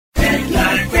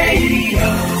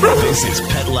This is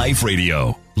Pet Life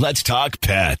Radio. Let's talk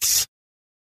pets.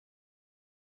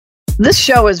 This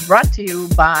show is brought to you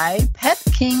by Pet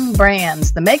King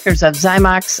Brands, the makers of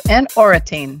Zymox and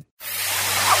Oratine.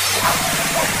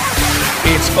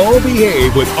 It's O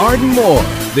Behave with Arden Moore,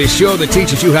 the show that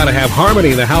teaches you how to have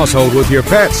harmony in the household with your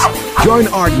pets. Join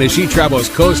Arden as she travels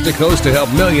coast to coast to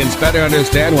help millions better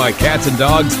understand why cats and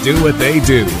dogs do what they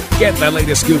do. Get the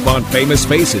latest scoop on famous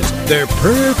faces, their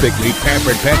perfectly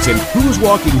pampered pets, and who's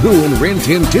walking who in Rin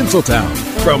Tin Tinseltown.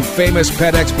 From famous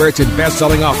pet experts and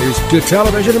best-selling authors to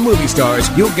television and movie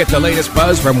stars, you'll get the latest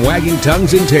buzz from wagging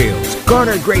tongues and tails,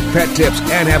 garner great pet tips,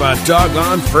 and have a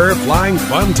doggone fur-flying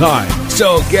fun time.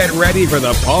 So get ready for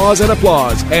the pause and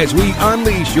applause as we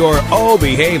unleash your O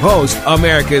Behave host,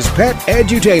 America's pet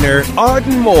edutainer,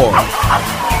 Arden Moore.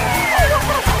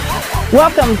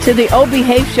 Welcome to the O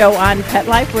Behave Show on Pet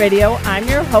Life Radio. I'm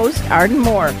your host, Arden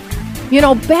Moore. You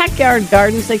know, backyard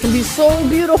gardens, they can be so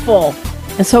beautiful.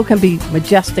 And so can be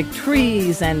majestic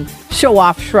trees and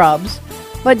show-off shrubs.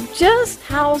 But just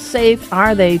how safe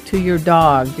are they to your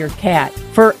dog, your cat?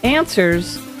 For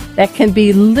answers that can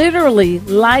be literally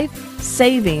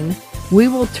life-saving, we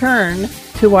will turn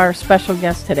to our special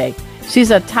guest today.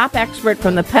 She's a top expert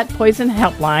from the Pet Poison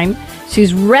Helpline.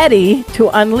 She's ready to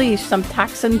unleash some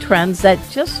toxin trends that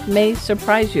just may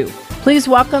surprise you. Please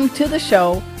welcome to the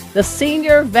show the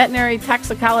senior veterinary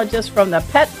toxicologist from the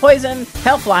Pet Poison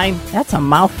Helpline. That's a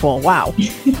mouthful. Wow.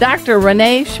 Dr.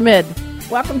 Renee Schmid.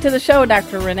 Welcome to the show,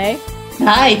 Dr. Renee.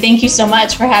 Hi, thank you so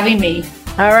much for having me.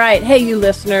 All right. Hey, you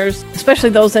listeners, especially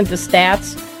those into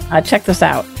stats, check this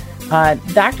out.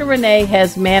 Dr. Renee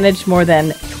has managed more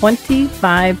than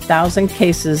 25,000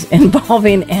 cases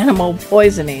involving animal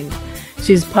poisoning.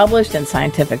 She's published in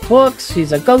scientific books.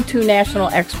 She's a go-to national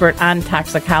expert on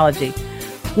toxicology.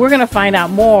 We're going to find out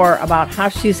more about how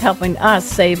she's helping us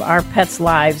save our pets'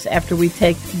 lives after we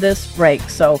take this break.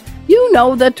 So you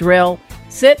know the drill.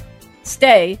 Sit,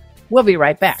 stay. We'll be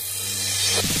right back.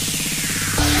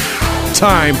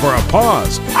 Time for a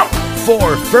pause.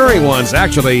 4 furry ones,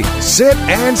 actually. Sit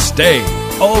and stay.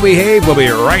 O Behave will be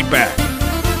right back.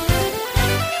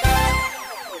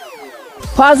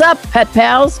 Pause up, pet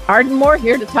pals. Arden Moore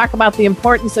here to talk about the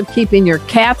importance of keeping your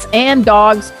cats and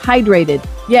dogs hydrated.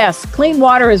 Yes, clean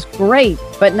water is great,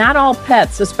 but not all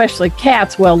pets, especially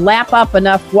cats, will lap up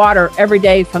enough water every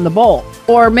day from the bowl.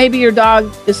 Or maybe your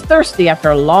dog is thirsty after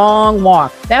a long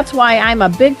walk. That's why I'm a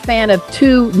big fan of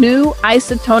 2 new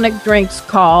isotonic drinks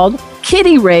called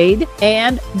Kitty Raid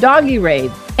and Doggy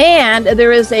Raid. And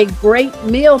there is a great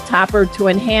meal topper to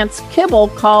enhance kibble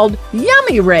called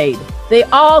Yummy Raid. They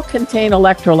all contain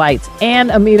electrolytes and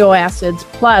amino acids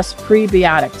plus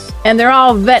prebiotics. And they're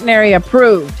all veterinary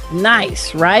approved.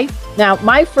 Nice, right? Now,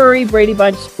 my furry Brady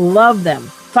Bunch love them.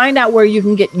 Find out where you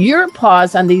can get your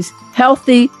paws on these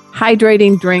healthy,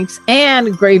 hydrating drinks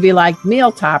and gravy-like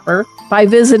meal topper by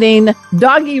visiting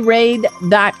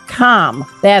doggyraid.com.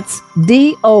 That's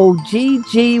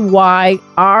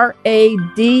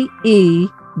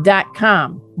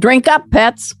DOGGYRADE.com. Drink up,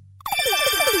 pets.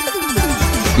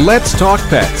 Let's Talk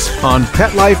Pets on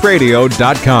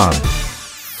PetLifeRadio.com.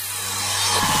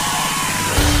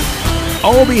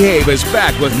 O Behave is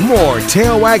back with more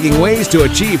tail-wagging ways to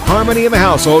achieve harmony in the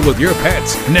household with your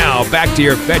pets. Now, back to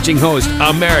your fetching host,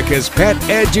 America's pet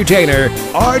edutainer,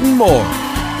 Arden Moore.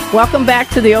 Welcome back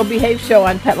to the O Behave Show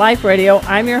on Pet Life Radio.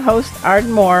 I'm your host,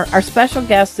 Arden Moore. Our special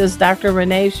guest is Dr.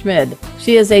 Renee Schmid.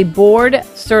 She is a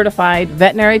board-certified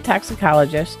veterinary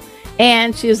toxicologist,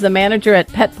 and she is the manager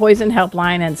at Pet Poison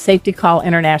Helpline and Safety Call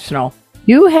International.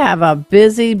 You have a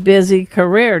busy, busy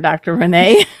career, Dr.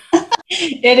 Renee.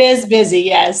 It is busy,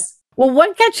 yes. Well,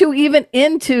 what got you even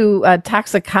into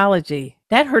toxicology?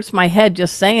 That hurts my head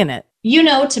just saying it. You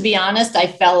know, to be honest, I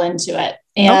fell into it.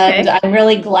 And okay. I'm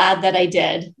really glad that I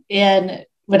did. And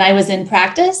when I was in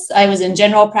practice, I was in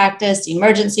general practice,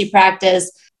 emergency practice.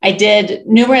 I did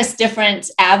numerous different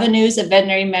avenues of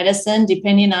veterinary medicine,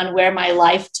 depending on where my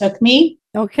life took me.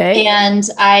 Okay. And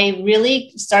I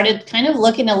really started kind of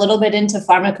looking a little bit into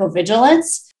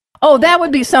pharmacovigilance. Oh, that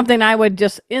would be something I would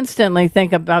just instantly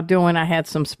think about doing when I had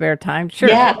some spare time. Sure.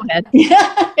 Yeah, go ahead.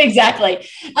 Yeah, exactly.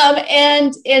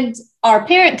 And our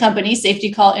parent company,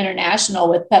 Safety Call International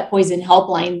with Pet Poison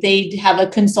Helpline, they have a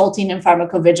consulting and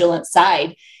pharmacovigilance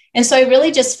side. And so I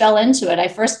really just fell into it. I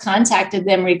first contacted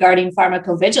them regarding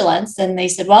pharmacovigilance, and they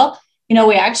said, well, you know,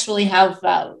 we actually have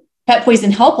Pet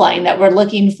Poison Helpline that we're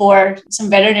looking for some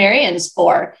veterinarians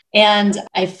for. And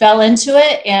I fell into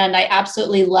it and I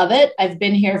absolutely love it. I've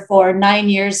been here for 9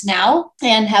 years now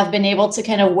and have been able to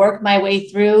kind of work my way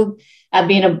through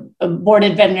being a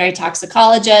boarded veterinary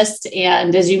toxicologist.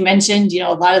 And as you mentioned, you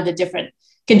know, a lot of the different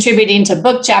contributing to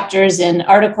book chapters and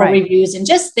article reviews and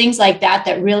just things like that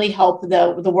that really help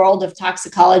the world of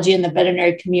toxicology and the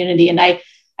veterinary community. And I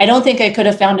don't think I could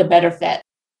have found a better fit.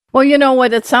 Well, you know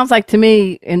what it sounds like to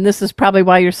me, and this is probably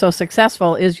why you're so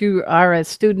successful, is you are a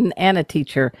student and a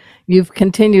teacher. You've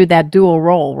continued that dual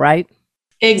role, right?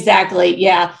 Exactly.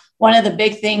 Yeah. One of the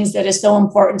big things that is so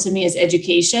important to me is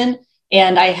education.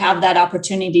 And I have that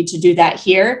opportunity to do that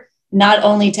here, not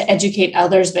only to educate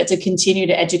others, but to continue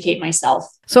to educate myself.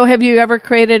 So have you ever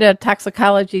created a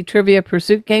toxicology trivia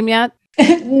pursuit game yet?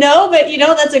 No, but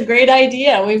that's a great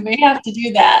idea. We may have to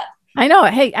do that. I know.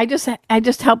 Hey, I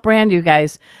just help brand you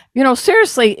guys.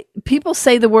 Seriously, people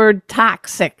say the word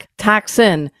toxic,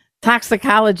 toxin,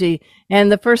 toxicology,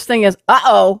 and the first thing is,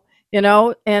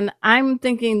 and I'm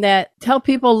thinking that tell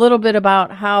people a little bit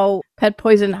about how Pet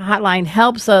Poison Hotline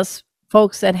helps us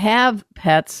folks that have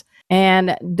pets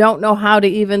and don't know how to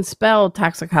even spell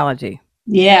toxicology.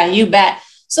 Yeah, you bet.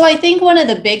 So I think one of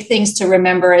the big things to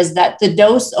remember is that the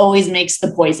dose always makes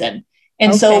the poison.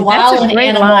 And so while an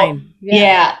animal,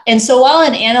 and so while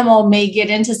an animal may get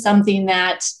into something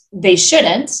that they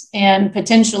shouldn't and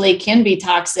potentially can be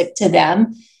toxic to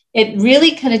them, it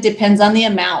really kind of depends on the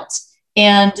amount.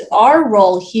 And our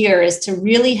role here is to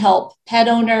really help pet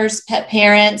owners, pet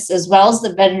parents, as well as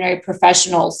the veterinary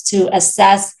professionals to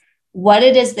assess what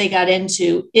it is they got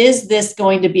into. Is this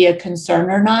going to be a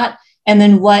concern or not? And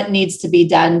then what needs to be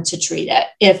done to treat it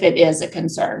if it is a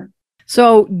concern.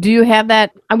 So do you have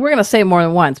that? We're going to say more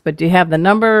than once, but do you have the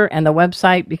number and the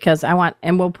website? Because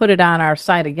and we'll put it on our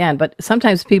site again, but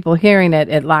sometimes people hearing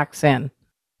it locks in.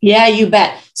 Yeah, you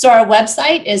bet. So our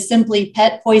website is simply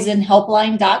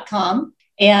petpoisonhelpline.com.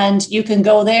 And you can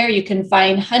go there. You can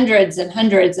find hundreds and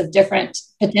hundreds of different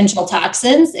potential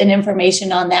toxins and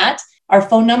information on that. Our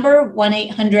phone number,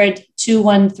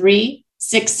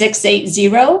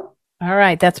 1-800-213-6680. All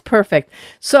right, that's perfect.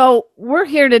 So we're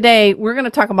here today. We're going to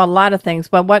talk about a lot of things,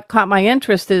 but what caught my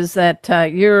interest is that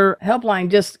your helpline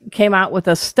just came out with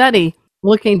a study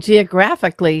looking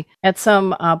geographically at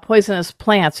some poisonous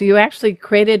plants. So you actually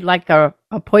created like a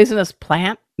poisonous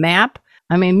plant map.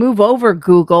 I mean, move over,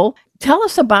 Google. Tell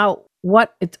us about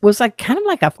what it was like, kind of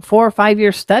like a 4 or 5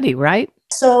 year study, right?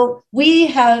 So we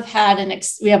have had an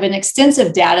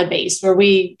extensive database where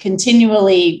we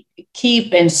continually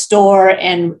keep and store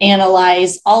and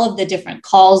analyze all of the different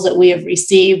calls that we have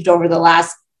received over the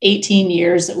last 18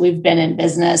 years that we've been in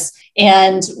business.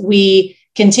 And we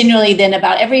continually then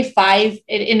about every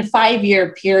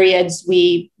 5-year periods,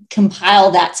 we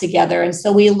compile that together. And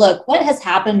so we look, what has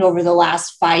happened over the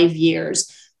last 5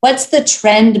 years? What's the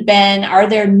trend been? Are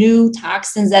there new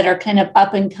toxins that are kind of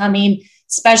up and coming?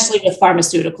 Especially with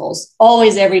pharmaceuticals.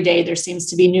 Always every day, there seems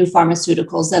to be new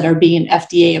pharmaceuticals that are being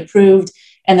FDA approved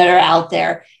and that are out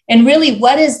there. And really,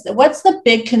 what's the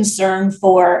big concern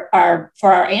for our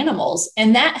animals?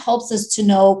 And that helps us to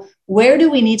know where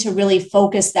do we need to really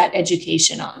focus that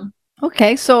education on.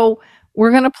 Okay, so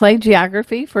we're going to play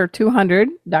geography for 200,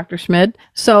 Dr. Schmid.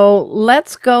 So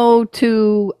let's go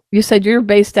to, you said you're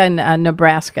based in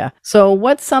Nebraska. So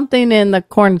what's something in the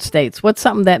corn states? What's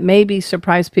something that maybe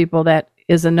surprised people that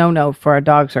is a no-no for our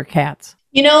dogs or cats?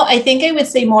 I think I would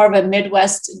say more of a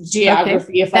Midwest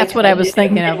geography. Okay. That's what I was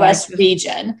thinking of. Midwest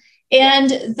region.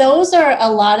 And those are a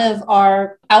lot of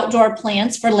our outdoor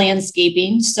plants for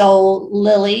landscaping. So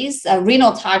lilies,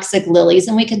 renal toxic lilies,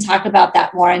 and we can talk about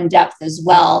that more in depth as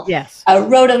well. Yes.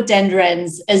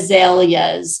 Rhododendrons,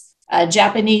 azaleas,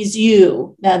 Japanese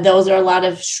yew. Those are a lot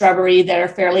of shrubbery that are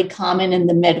fairly common in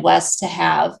the Midwest to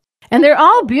have. And they're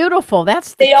all beautiful.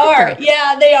 They are.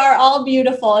 Yeah, they are all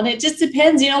beautiful. And it just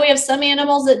depends. We have some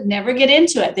animals that never get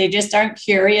into it. They just aren't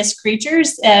curious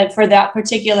creatures for that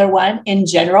particular one. In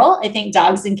general, I think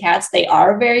dogs and cats, they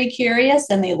are very curious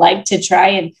and they like to try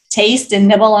and taste and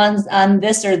nibble on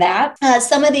this or that.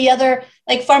 Some of the other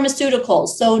like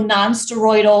pharmaceuticals, so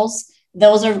non-steroidals,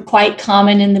 those are quite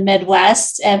common in the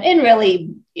Midwest and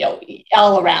really,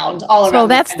 all around. So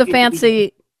that's the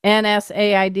fancy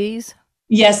NSAIDs?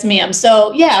 Yes, ma'am.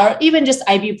 So or even just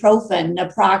ibuprofen,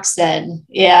 naproxen,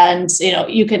 and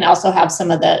you can also have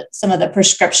some of the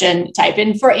prescription type,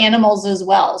 and for animals as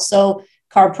well. So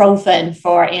carprofen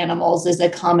for animals is a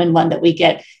common one that we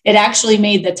get. It actually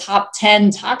made the top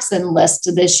 10 toxin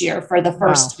list this year for the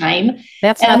first time.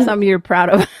 That's not something you're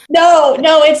proud of. No,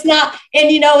 it's not. And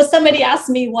somebody asked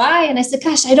me why, and I said,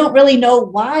 "Gosh, I don't really know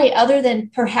why, other than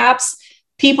perhaps."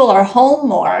 People are home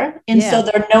more. And so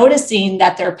they're noticing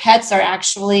that their pets are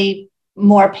actually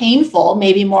more painful,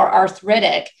 maybe more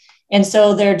arthritic. And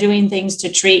so they're doing things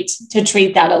to treat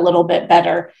that a little bit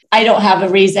better. I don't have a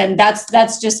reason.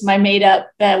 That's just my made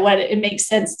up, what it makes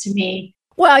sense to me.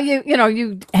 Well,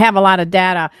 you have a lot of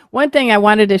data. One thing I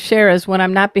wanted to share is when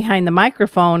I'm not behind the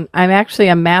microphone, I'm actually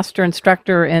a master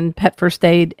instructor in pet first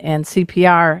aid and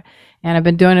CPR, and I've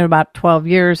been doing it about 12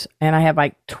 years, and I have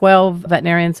like 12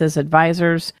 veterinarians as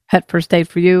advisors, Pet First Aid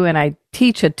for You, and I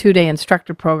teach a 2-day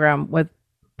instructor program with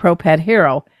Pro Pet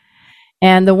Hero.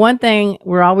 And the one thing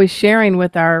we're always sharing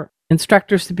with our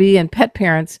instructors to be and pet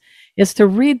parents is to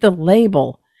read the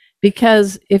label,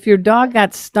 because if your dog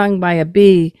got stung by a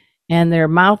bee and their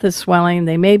mouth is swelling,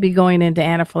 they may be going into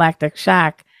anaphylactic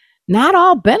shock. Not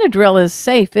all Benadryl is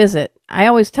safe, is it? I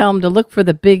always tell them to look for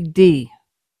the big D.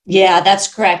 Yeah, that's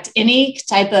correct. Any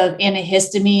type of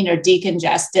antihistamine or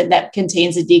decongestant that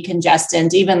contains a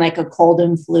decongestant, even like a cold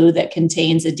and flu that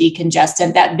contains a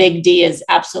decongestant, that big D is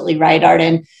absolutely right,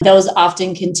 Arden. Those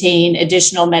often contain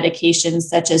additional medications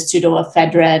such as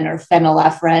pseudoephedrine or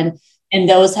phenylephrine, and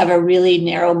those have a really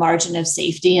narrow margin of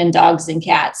safety in dogs and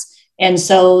cats. And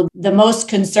so the most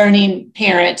concerning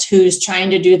parent who's trying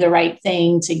to do the right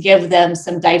thing to give them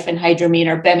some diphenhydramine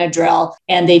or Benadryl,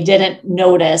 and they didn't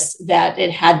notice that it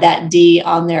had that D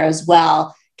on there as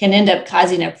well, can end up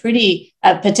causing a pretty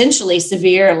potentially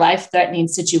severe life-threatening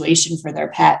situation for their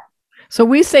pet. So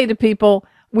we say to people,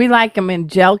 we like them in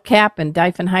gel cap and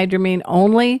diphenhydramine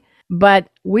only, but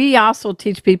we also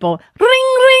teach people, ring,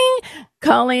 ring,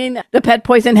 calling the Pet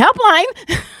Poison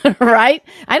Helpline, right?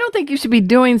 I don't think you should be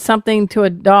doing something to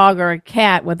a dog or a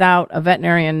cat without a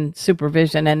veterinarian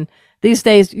supervision. And these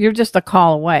days, you're just a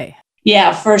call away.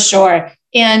 Yeah, for sure.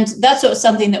 And that's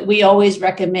something that we always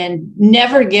recommend.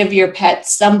 Never give your pet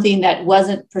something that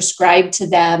wasn't prescribed to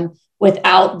them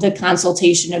without the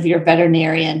consultation of your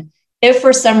veterinarian. If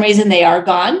for some reason they're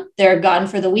gone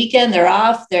for the weekend, they're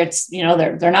off, they're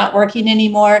not working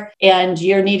anymore, and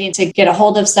you're needing to get a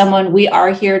hold of someone, we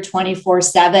are here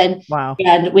 24/7. Wow.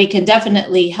 And we can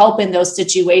definitely help in those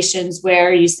situations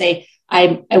where you say,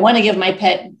 I want to give my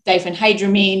pet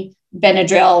diphenhydramine,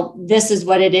 Benadryl, this is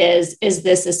what it is. Is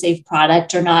this a safe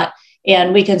product or not?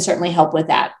 And we can certainly help with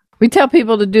that. We tell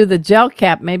people to do the gel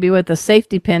cap, maybe with a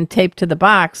safety pin taped to the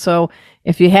box. So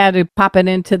if you had to pop it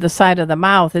into the side of the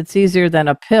mouth, it's easier than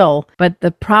a pill. But the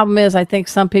problem is, I think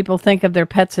some people think of their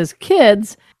pets as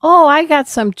kids. Oh, I got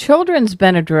some children's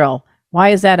Benadryl. Why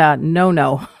is that a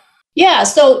no-no? Yeah,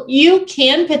 so you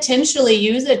can potentially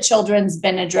use a children's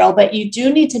Benadryl, but you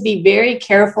do need to be very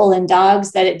careful in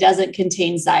dogs that it doesn't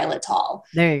contain xylitol.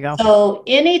 There you go. So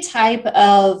any type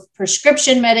of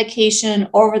prescription medication,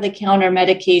 over-the-counter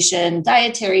medication,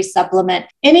 dietary supplement,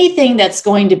 anything that's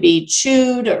going to be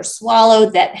chewed or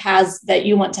swallowed that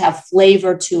you want to have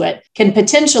flavor to it can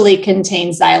potentially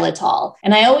contain xylitol.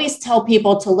 And I always tell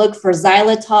people to look for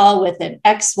xylitol with an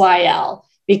XYL.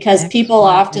 Because people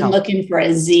are often looking for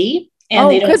a Z and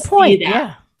they don't see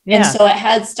that. Yeah. And so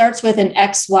it starts with an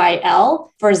XYL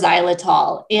for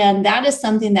xylitol. And that is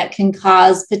something that can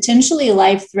cause potentially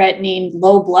life-threatening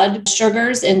low blood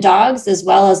sugars in dogs, as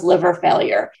well as liver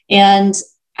failure. And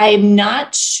I'm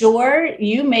not sure,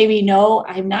 you maybe know,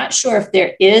 I'm not sure if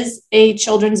there is a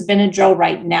children's Benadryl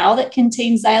right now that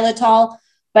contains xylitol,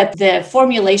 but the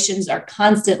formulations are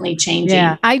constantly changing.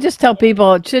 Yeah, I just tell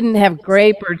people it shouldn't have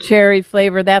grape or cherry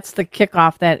flavor. That's the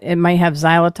kickoff, that it might have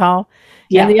xylitol.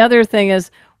 Yeah. And the other thing is,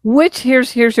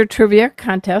 here's your trivia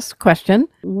contest question.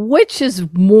 Which is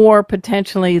more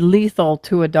potentially lethal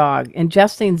to a dog,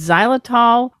 ingesting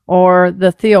xylitol or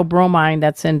the theobromine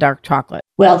that's in dark chocolate?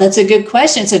 Well, that's a good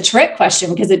question. It's a trick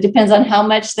question because it depends on how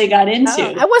much they got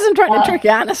into. I wasn't trying to trick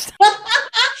you, honest.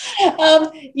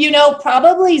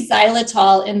 Probably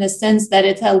xylitol in the sense that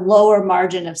it's a lower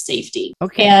margin of safety.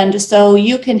 Okay. And so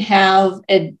you can have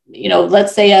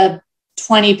let's say a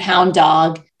 20-pound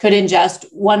dog could ingest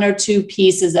 1 or 2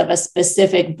 pieces of a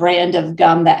specific brand of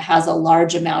gum that has a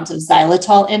large amount of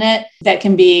xylitol in it that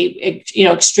can be,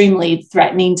 extremely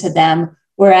threatening to them.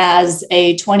 Whereas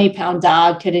a 20-pound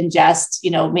dog could ingest,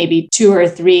 maybe 2 or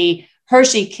 3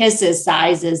 Hershey Kisses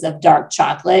sizes of dark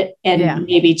chocolate and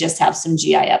maybe just have some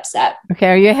GI upset. Okay.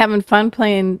 Are you having fun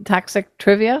playing toxic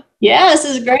trivia? Yeah, this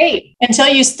is great. Until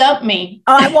you stump me.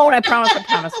 Oh, I won't. I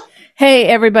promise. Hey,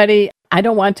 everybody. I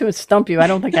don't want to stump you. I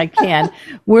don't think I can.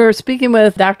 We're speaking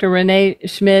with Dr. Renee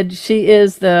Schmid. She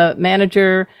is the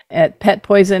manager at Pet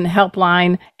Poison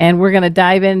Helpline, and we're going to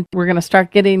dive in. We're going to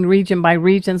start getting region by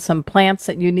region some plants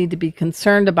that you need to be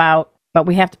concerned about, but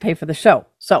we have to pay for the show.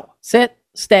 So sit,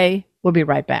 stay. We'll be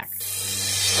right back.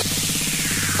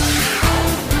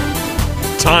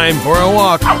 Time for a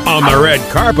walk on the red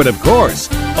carpet, of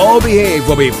course. All Behave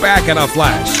will be back in a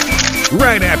flash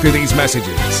right after these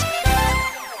messages.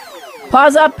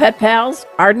 Pause up, pet pals.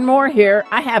 Arden Moore here.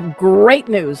 I have great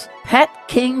news. Pet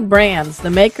King Brands, the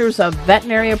makers of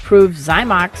veterinary-approved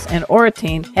Zymox and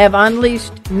Oratine, have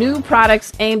unleashed new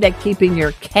products aimed at keeping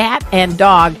your cat and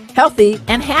dog healthy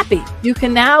and happy. You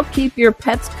can now keep your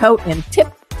pet's coat in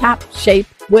tip-top shape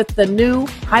with the new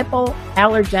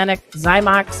hypoallergenic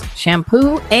Zymox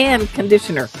shampoo and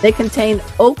conditioner. They contain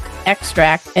oak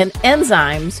extract and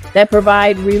enzymes that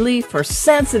provide relief for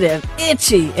sensitive,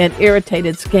 itchy, and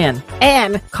irritated skin.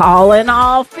 And calling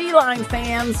all feline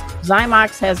fans,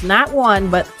 Zymox has not one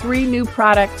but 3 new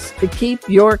products to keep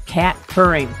your cat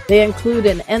purring. They include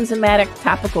an enzymatic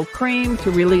topical cream to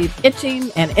relieve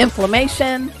itching and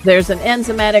inflammation. There's an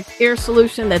enzymatic ear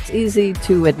solution that's easy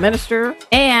to administer,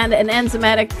 and an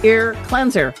enzymatic ear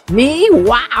cleanser. Me?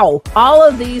 Wow! All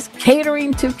of these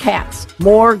catering to cats.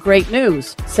 More great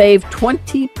news. Save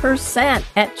 20%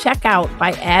 at checkout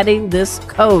by adding this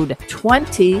code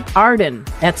 20ARDEN.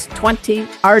 That's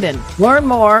 20ARDEN. Learn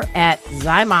more at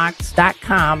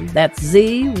Zymox.com. That's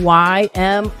ZYMOX.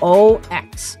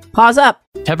 Pause up.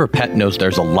 Tevra Pet knows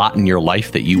there's a lot in your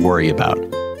life that you worry about.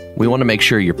 We want to make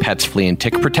sure your pet's flea and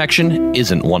tick protection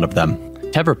isn't one of them.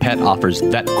 Tevra Pet offers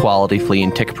vet-quality flea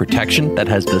and tick protection that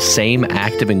has the same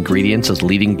active ingredients as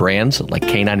leading brands like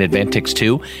Canine Advantix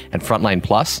 2 and Frontline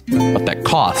Plus, but that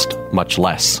cost much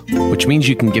less, which means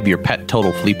you can give your pet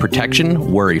total flea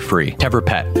protection worry-free. Tevra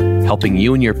Pet, helping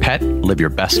you and your pet live your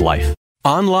best life.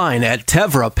 Online at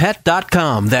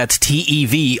TevraPet.com. That's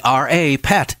TEVRA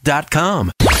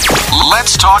Pet.com.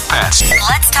 Let's talk pets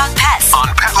Let's talk pets on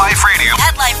Pet Life Radio.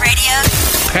 Pet Life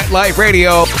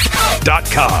Radio.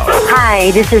 PetLifeRadio.com.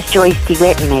 Hi, this is Joyce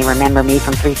DeWitt. You may remember me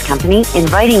from Three's Company,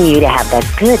 inviting you to have the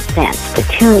good sense to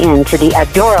tune in to the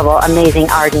adorable, amazing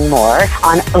Arden Moore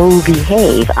on Oh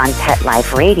Behave on Pet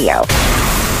Life Radio.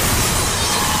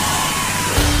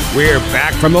 We're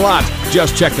back from the lot.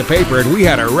 Just checked the paper and we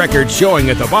had a record showing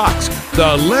at the box.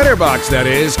 The letterbox, that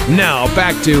is. Now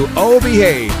back to Oh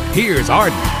Behave. Here's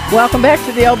Arden. Welcome back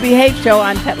to the Oh Behave Show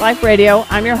on Pet Life Radio.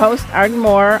 I'm your host, Arden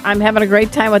Moore. I'm having a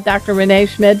great time with Dr. Renee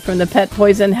Schmid from the Pet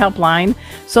Poison Helpline.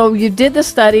 So you did the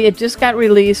study. It just got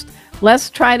released. Let's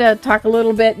try to talk a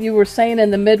little bit. You were saying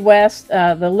in the Midwest,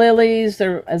 the lilies,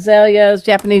 the azaleas,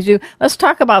 Japanese yew. Let's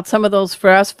talk about some of those for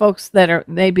us folks that are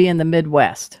maybe in the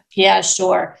Midwest. Yeah,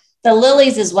 sure. The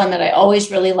lilies is one that I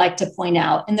always really like to point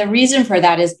out. And the reason for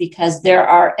that is because there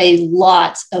are a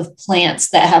lot of plants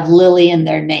that have lily in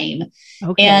their name.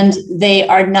 Okay. And they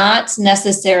are not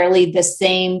necessarily the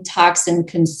same toxin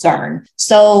concern.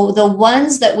 So the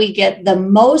ones that we get the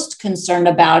most concerned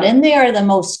about, and they are the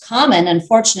most common,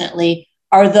 unfortunately,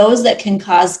 are those that can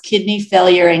cause kidney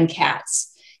failure in cats.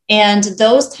 And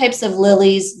those types of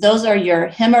lilies, those are your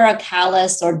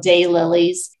Hemerocallis or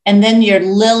daylilies, and then your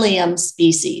Lilium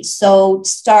species. So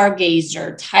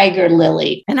stargazer, tiger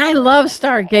lily. And I love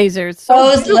stargazers.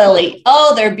 Rose lily.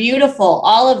 Oh, they're beautiful.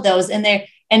 All of those. And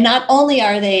not only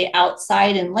are they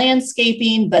outside in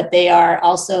landscaping, but they are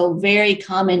also very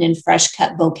common in fresh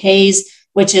cut bouquets,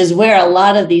 which is where a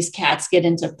lot of these cats get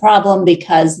into problem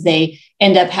because they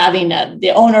end up having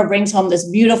the owner brings home this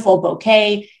beautiful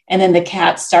bouquet, and then the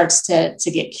cat starts to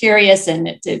get curious, and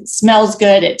it smells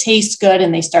good, it tastes good,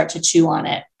 and they start to chew on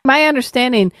it. My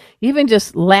understanding, even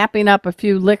just lapping up a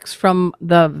few licks from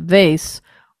the vase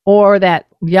or that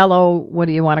yellow, what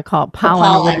do you want to call it?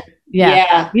 Pollen.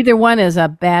 Yeah. Either one is a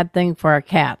bad thing for our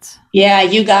cats. Yeah,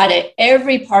 you got it.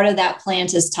 Every part of that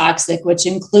plant is toxic, which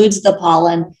includes the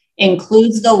pollen,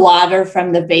 includes the water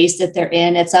from the vase that they're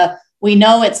in. We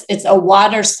know it's a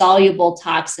water soluble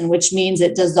toxin, which means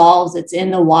it dissolves, it's in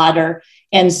the water.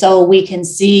 And so we can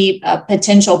see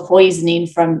potential poisoning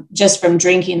from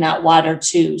drinking that water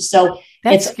too. So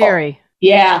that's scary.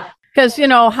 Yeah. Because,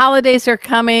 holidays are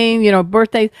coming,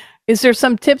 birthdays. Is there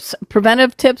some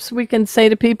preventive tips we can say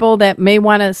to people that may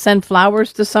want to send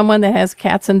flowers to someone that has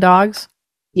cats and dogs?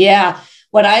 Yeah.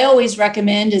 What I always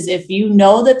recommend is if you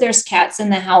know that there's cats in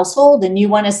the household and you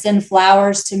want to send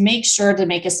flowers, to make sure to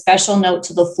make a special note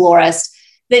to the florist.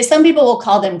 Some people will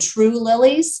call them true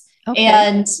lilies. Okay.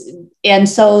 And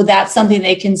so that's something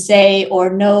they can say, or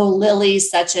no lilies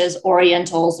such as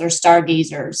orientals or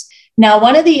stargazers. Now,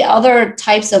 one of the other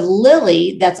types of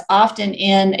lily that's often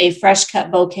in a fresh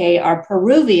cut bouquet are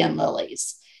Peruvian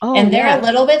lilies. Oh, and they're a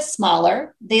little bit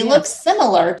smaller. They look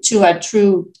similar to a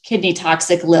true kidney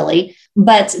toxic lily,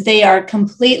 but they are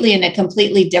in a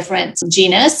completely different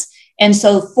genus. And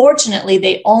so fortunately,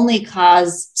 they only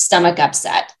cause stomach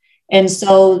upset. And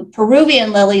so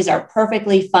Peruvian lilies are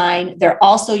perfectly fine. They're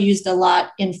also used a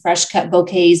lot in fresh cut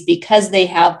bouquets because they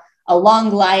have a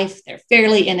long life. They're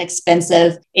fairly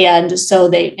inexpensive. And so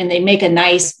they make a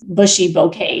nice bushy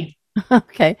bouquet.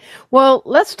 Okay. Well,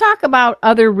 let's talk about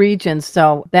other regions.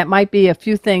 So that might be a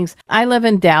few things. I live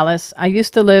in Dallas. I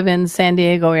used to live in San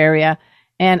Diego area,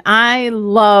 and I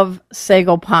love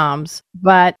sago palms,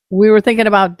 but we were thinking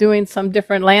about doing some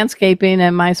different landscaping,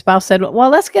 and my spouse said, well,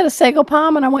 let's get a sago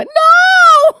palm. And I went,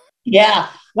 no! Yeah.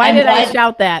 Why did I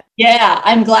shout that? Yeah,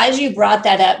 I'm glad you brought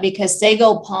that up because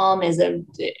sago palm is a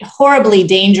horribly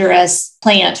dangerous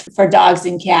plant for dogs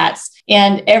and cats.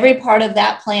 And every part of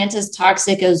that plant is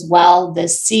toxic as well. The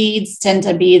seeds tend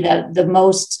to be the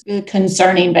most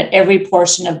concerning, but every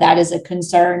portion of that is a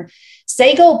concern.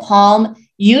 Sago palm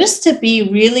used to be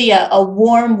really a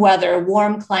warm weather,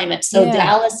 warm climate. So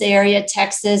Dallas area,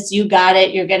 Texas, you got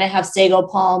it. You're going to have sago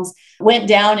palms. Went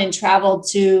down and traveled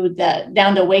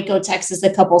down to Waco, Texas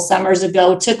a couple summers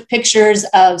ago, took pictures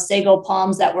of sago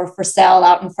palms that were for sale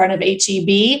out in front of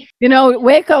HEB. You know,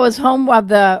 Waco is home of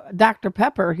the Dr.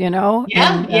 Pepper, you know?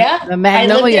 Yeah. The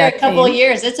Magnolia. I lived there a couple of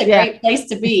years. It's a great place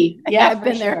to be. Yeah, I've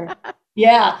been there.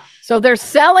 Yeah. So they're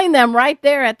selling them right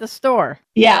there at the store.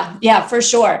 Yeah, for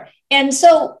sure. And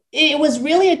so it was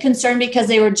really a concern because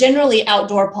they were generally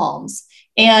outdoor palms.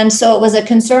 And so it was a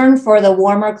concern for the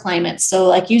warmer climates. So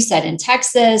like you said, in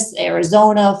Texas,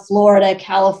 Arizona, Florida,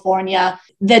 California,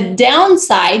 the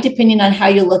downside, depending on how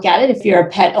you look at it, if you're a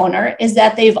pet owner, is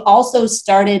that they've also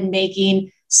started making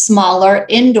smaller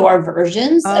indoor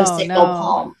versions of sago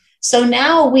palm. So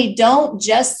now we don't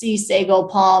just see sago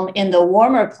palm in the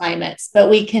warmer climates, but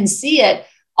we can see it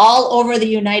all over the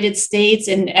United States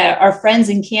and our friends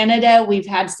in Canada. We've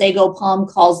had sago palm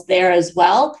calls there as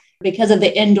well because of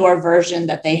the indoor version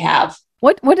that they have.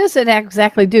 What does it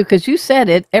exactly do? Because you said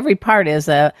it, every part is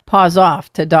a paws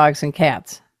off to dogs and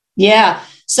cats. Yeah.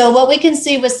 So what we can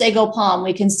see with sago palm,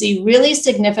 we can see really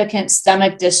significant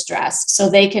stomach distress. So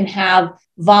they can have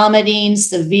vomiting,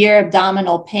 severe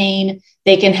abdominal pain.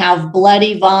 They can have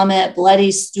bloody vomit,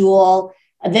 bloody stool.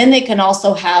 And then they can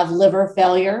also have liver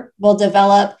failure will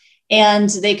develop. And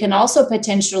they can also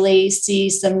potentially see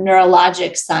some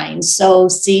neurologic signs. So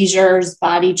seizures,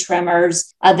 body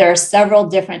tremors. There are several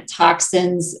different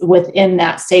toxins within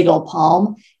that sago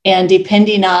palm. And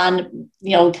depending on,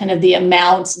 kind of the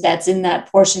amount that's in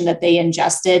that portion that they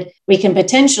ingested, we can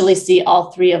potentially see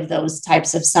all three of those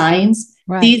types of signs.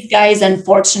 Right. These guys,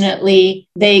 unfortunately,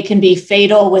 they can be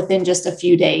fatal within just a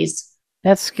few days.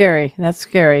 That's scary.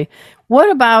 What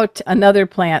about another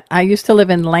plant? I used to live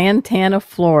in Lantana,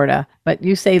 Florida, but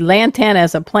you say lantana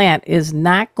as a plant is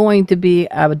not going to be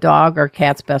a dog or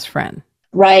cat's best friend.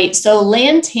 Right. So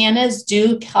lantanas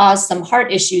do cause some heart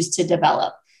issues to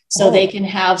develop. So they can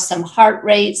have some heart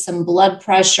rate, some blood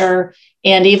pressure,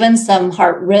 and even some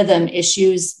heart rhythm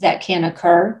issues that can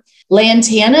occur.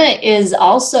 Lantana is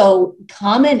also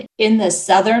common in the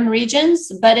southern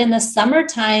regions, but in the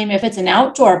summertime, if it's an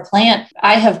outdoor plant,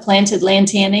 I have planted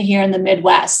lantana here in the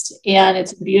Midwest, and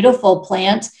it's a beautiful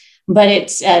plant, but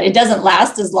it doesn't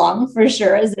last as long for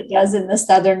sure as it does in the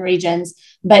southern regions,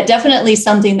 but definitely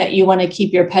something that you want to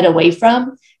keep your pet away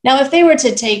from. Now, if they were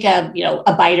to take a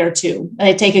bite or two,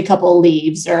 they take a couple of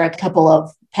leaves or a couple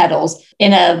of petals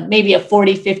in maybe a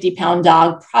 40, 50 pound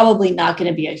dog, probably not going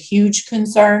to be a huge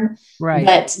concern, right?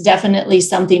 But definitely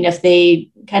something if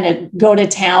they kind of go to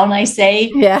town, I say,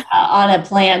 on a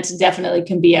plant, definitely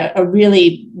can be a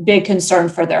really big concern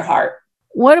for their heart.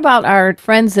 What about our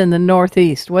friends in the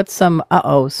Northeast? What's some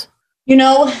uh-ohs?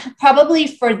 Probably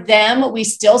for them, we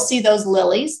still see those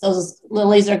lilies. Those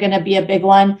lilies are going to be a big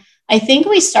one. I think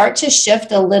we start to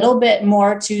shift a little bit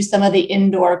more to some of the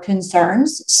indoor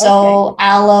concerns. So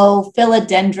aloe,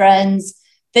 philodendrons,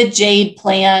 the jade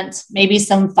plant, maybe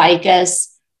some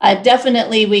ficus.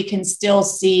 Definitely we can still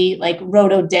see like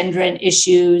rhododendron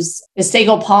issues, the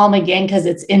sago palm again, because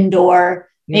it's indoor,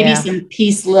 maybe some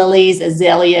peace lilies,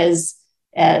 azaleas,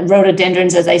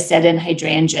 rhododendrons, as I said, and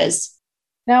hydrangeas.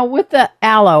 Now with the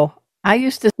aloe, I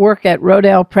used to work at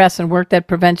Rodale Press and worked at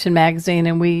Prevention Magazine,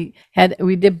 and we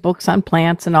did books on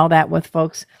plants and all that with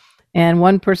folks. And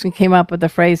one person came up with the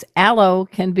phrase, aloe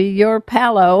can be your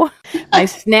palo, by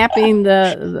snapping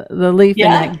the leaf,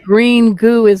 and that green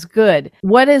goo is good.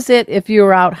 What is it if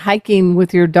you're out hiking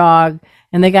with your dog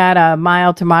and they got a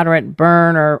mild to moderate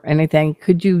burn or anything?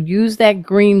 Could you use that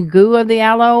green goo of the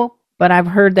aloe? But I've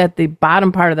heard that the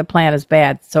bottom part of the plant is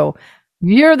bad. So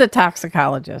you're the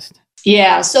toxicologist.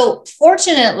 Yeah. So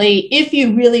fortunately, if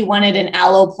you really wanted an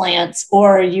aloe plant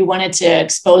or you wanted to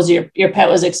expose your pet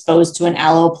was exposed to an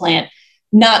aloe plant,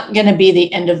 not going to be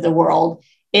the end of the world.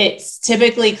 It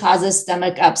typically causes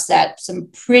stomach upset, some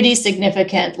pretty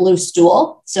significant loose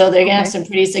stool. So they're going to have some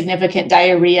pretty significant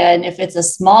diarrhea. And if it's a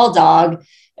small dog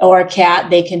or a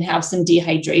cat, they can have some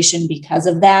dehydration because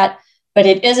of that. but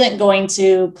it isn't going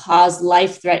to cause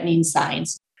life-threatening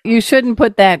signs. You shouldn't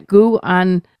put that goo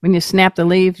on when you snap the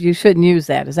leaves. You shouldn't use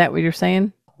that. Is that what you're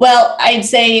saying? Well, I'd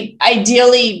say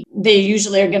ideally they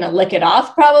usually are going to lick it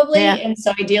off probably. Yeah. And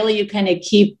so ideally you kind of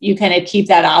keep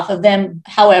that off of them.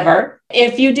 However,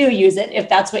 if you do use it, if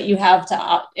that's what you have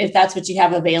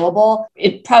available,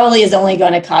 it probably is only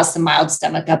going to cause some mild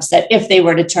stomach upset if they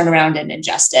were to turn around and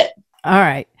ingest it. All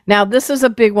right. Now, this is a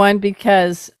big one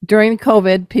because during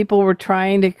COVID, people were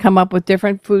trying to come up with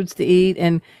different foods to eat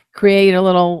and create a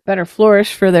little better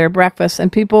flourish for their breakfast. And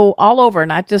people all over,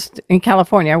 not just in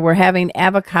California, were having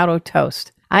avocado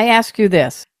toast. I ask you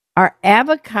this, are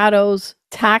avocados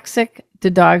toxic to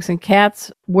dogs and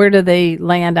cats? Where do they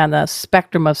land on the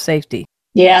spectrum of safety?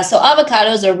 Yeah, so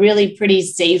avocados are really pretty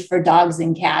safe for dogs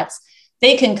and cats.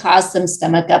 They can cause some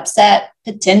stomach upset,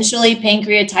 potentially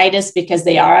pancreatitis because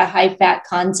they are a high fat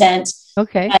content.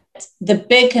 Okay. But the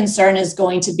big concern is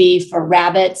going to be for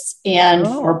rabbits and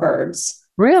for birds.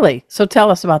 Really? So tell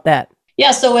us about that.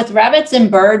 Yeah. So with rabbits and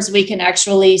birds, we can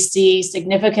actually see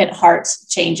significant heart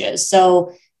changes.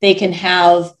 So they can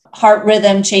have heart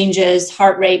rhythm changes,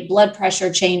 heart rate, blood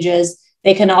pressure changes.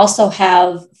 They can also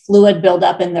have fluid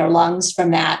buildup in their lungs from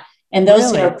that. And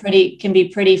those can be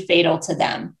pretty fatal to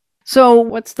them. So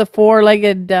what's the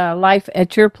four-legged life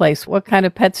at your place? What kind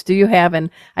of pets do you have? And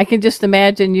I can just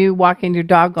imagine you walking your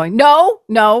dog going, no,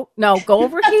 go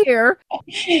over here.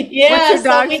 Yeah. What's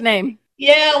your dog's name?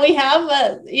 Yeah, we have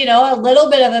a little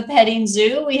bit of a petting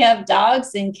zoo. We have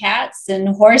dogs and cats and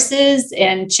horses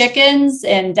and chickens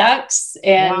and ducks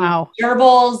and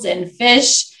gerbils and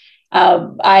fish.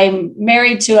 I'm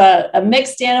married to a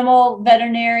mixed animal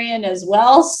veterinarian as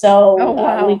well.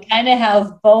 So we kind of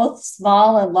have both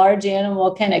small and large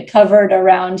animal kind of covered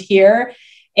around here.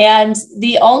 And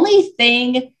the only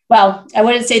thing, well, I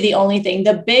wouldn't say the only thing,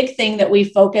 the big thing that we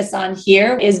focus on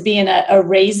here is being a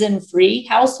raisin-free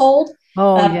household.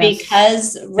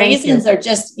 Because raisins are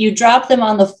just, you drop them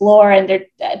on the floor and they're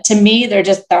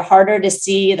harder to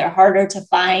see, they're harder to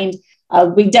find.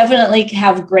 We definitely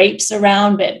have grapes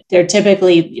around, but they're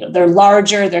typically, they're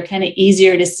larger, they're kind of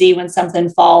easier to see when something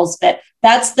falls. But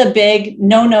that's the big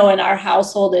no-no in our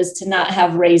household, is to not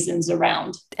have raisins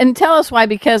around. And tell us why,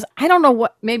 because I don't know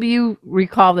what, maybe you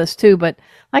recall this too, but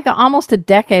like almost a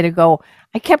decade ago,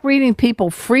 I kept reading people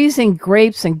freezing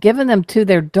grapes and giving them to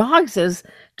their dogs as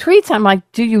treats. I'm like,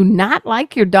 do you not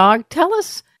like your dog? Tell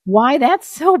us why that's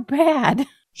so bad.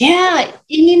 Yeah.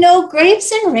 And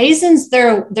grapes and raisins,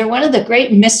 they're one of the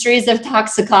great mysteries of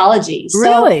toxicology.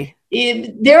 Really?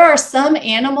 So there are some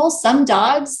animals, some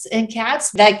dogs and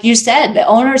cats, like you said, the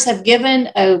owners have given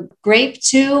a grape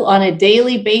to on a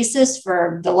daily basis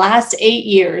for the last 8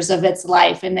 years of its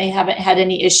life, and they haven't had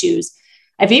any issues.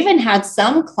 I've even had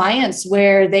some clients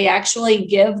where they actually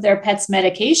give their pets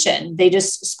medication. They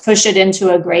just push it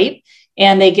into a grape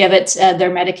and they give it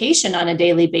their medication on a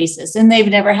daily basis, and they've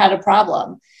never had a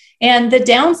problem. And the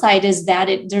downside is that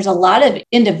there's a lot of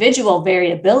individual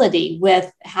variability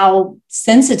with how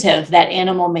sensitive that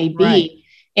animal may be. Right.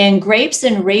 And grapes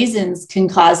and raisins can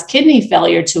cause kidney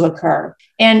failure to occur.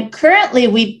 And currently,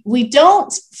 we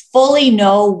don't fully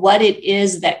know what it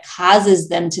is that causes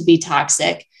them to be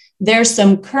toxic. There's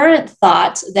some current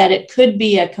thought that it could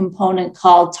be a component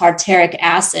called tartaric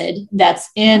acid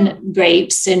that's in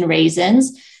grapes and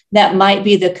raisins. That might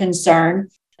be the concern.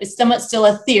 It's somewhat still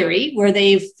a theory where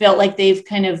they've felt like they've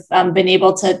kind of been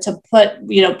able to put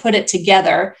it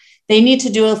together. They need to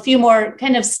do a few more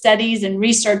kind of studies and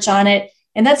research on it.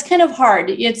 And that's kind of hard.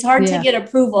 It's hard to get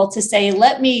approval to say,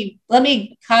 let me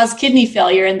cause kidney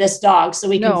failure in this dog so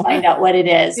we can find out what it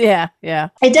is. Yeah.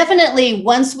 I definitely,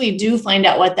 once we do find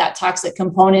out what that toxic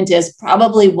component is,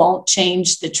 probably won't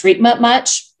change the treatment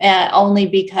much, only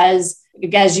because,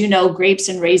 as you know, grapes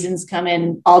and raisins come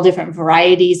in all different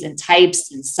varieties and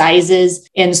types and sizes.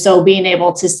 And so being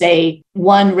able to say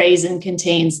one raisin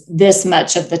contains this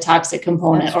much of the toxic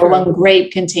component, or one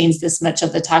grape contains this much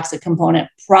of the toxic component,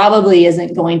 probably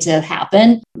isn't going to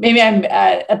happen. Maybe I'm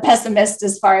a pessimist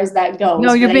as far as that goes.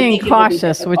 No, you're being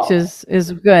cautious, which is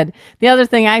good. The other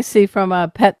thing I see from a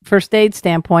pet first aid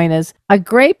standpoint is a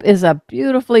grape is a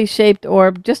beautifully shaped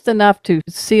orb, just enough to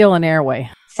seal an airway.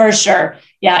 For sure.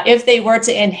 Yeah. If they were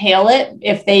to inhale it,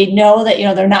 if they know that,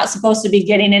 they're not supposed to be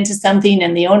getting into something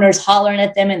and the owner's hollering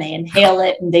at them and they inhale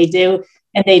it and they do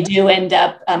end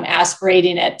up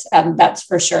aspirating it, that's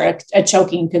for sure a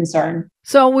choking concern.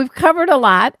 So we've covered a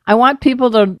lot. I want people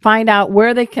to find out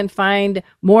where they can find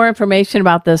more information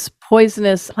about this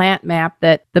poisonous plant map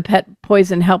that the Pet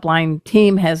Poison Helpline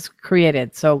team has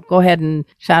created. So go ahead and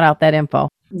shout out that info.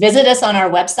 Visit us on our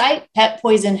website,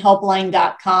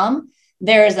 petpoisonhelpline.com.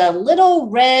 there's a little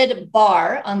red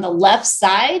bar on the left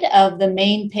side of the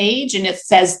main page, and it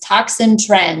says Toxin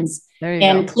Trends.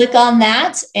 And click on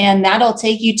that, and that'll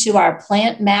take you to our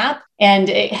plant map. And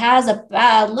it has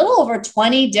a little over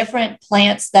 20 different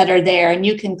plants that are there. And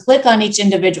you can click on each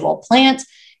individual plant.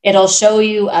 It'll show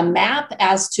you a map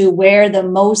as to where the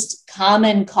most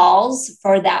common calls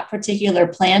for that particular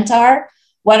plant are,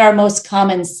 what our most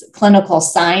common clinical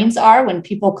signs are when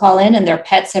people call in and their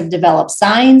pets have developed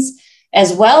signs,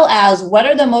 as well as what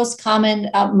are the most common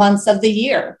months of the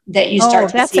year that you start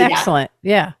to see that. That's excellent.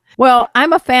 Yeah. Well,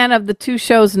 I'm a fan of the two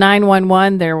shows,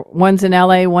 911. One's in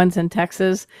LA, one's in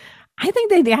Texas. I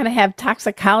think they got to have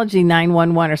Toxicology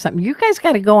 911 or something. You guys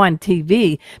got to go on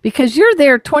TV because you're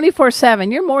there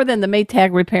 24/7. You're more than the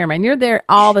Maytag repairman. You're there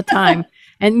all the time.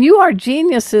 And you are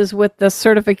geniuses with the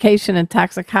certification in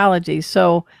toxicology.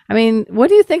 So, I mean, what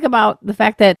do you think about the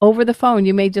fact that over the phone,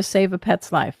 you may just save a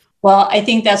pet's life? Well, I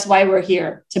think that's why we're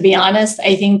here. To be honest,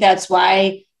 I think that's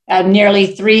why nearly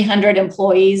 300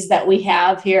 employees that we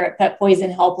have here at Pet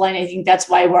Poison Helpline. I think that's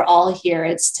why we're all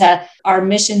here. Our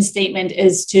mission statement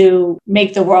is to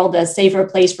make the world a safer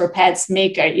place for pets,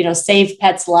 save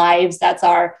pets' lives. That's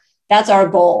our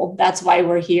goal. That's why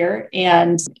we're here.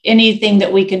 And anything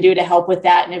that we can do to help with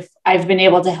that. And if I've been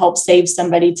able to help save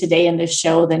somebody today in this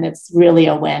show, then it's really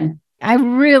a win. I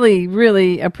really,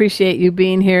 really appreciate you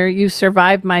being here. You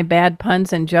survived my bad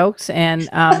puns and jokes. And,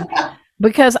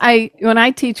 because when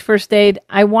I teach first aid,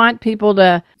 I want people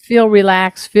to feel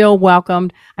relaxed, feel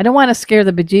welcomed. I don't want to scare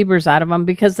the bejeebers out of them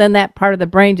because then that part of the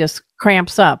brain just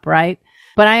cramps up, right?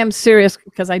 But I am serious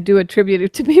because I do attribute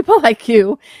it to people like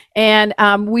you. And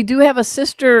we do have a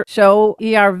sister show,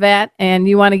 ER Vet, and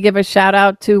you want to give a shout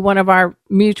out to one of our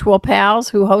mutual pals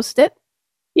who hosts it?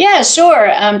 Yeah, sure.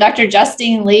 Dr.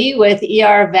 Justine Lee with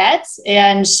ER Vets,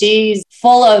 and she's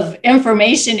full of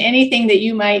information, anything that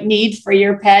you might need for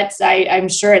your pets. I'm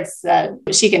sure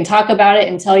she can talk about it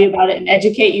and tell you about it and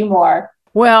educate you more.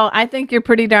 Well, I think you're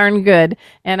pretty darn good.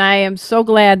 And I am so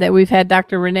glad that we've had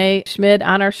Dr. Renee Schmid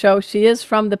on our show. She is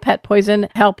from the Pet Poison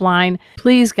Helpline.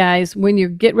 Please, guys, when you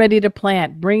get ready to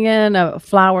plant, bring in a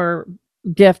flower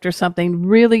gift or something.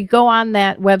 Really go on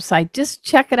that website. Just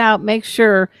check it out. Make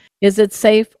sure, is it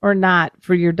safe or not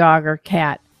for your dog or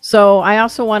cat? So I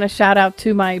also want to shout out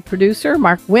to my producer,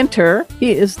 Mark Winter.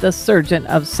 He is the surgeon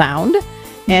of sound.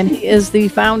 And he is the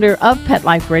founder of Pet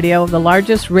Life Radio, the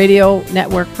largest radio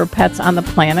network for pets on the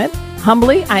planet.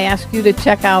 Humbly, I ask you to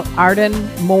check out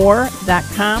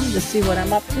ardenmoore.com to see what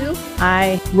I'm up to.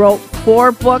 I wrote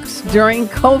 4 books during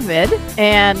COVID,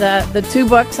 and the 2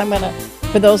 books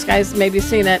for those guys maybe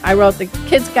seen it, I wrote the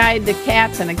Kid's Guide to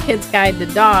Cats and a Kid's Guide to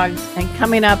Dogs. And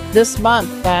coming up this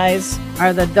month, guys,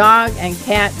 are the Dog and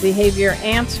Cat Behavior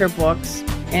Answer books.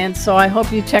 And so I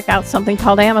hope you check out something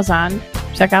called Amazon.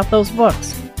 Check out those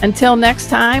books. Until next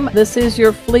time, this is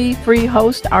your flea-free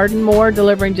host, Arden Moore,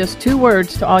 delivering just 2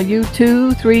 words to all you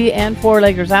 2, 3, and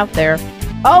 4-leggers out there.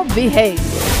 Oh, behave.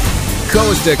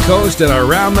 Coast to coast and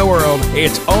around the world,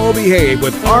 it's Oh Behave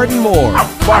with Arden Moore.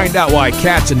 Find out why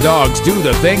cats and dogs do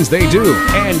the things they do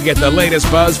and get the latest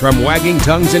buzz from wagging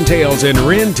tongues and tails in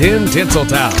Rin Tin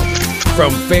Tinseltown.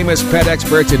 From famous pet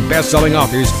experts and best-selling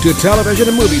authors to television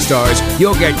and movie stars,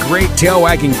 you'll get great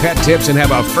tail-wagging pet tips and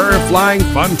have a fur-flying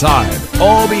fun time.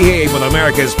 All Behave with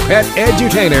America's pet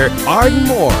edutainer, Arden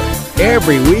Moore.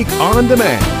 Every week on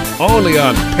demand, only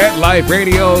on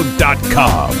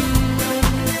PetLifeRadio.com.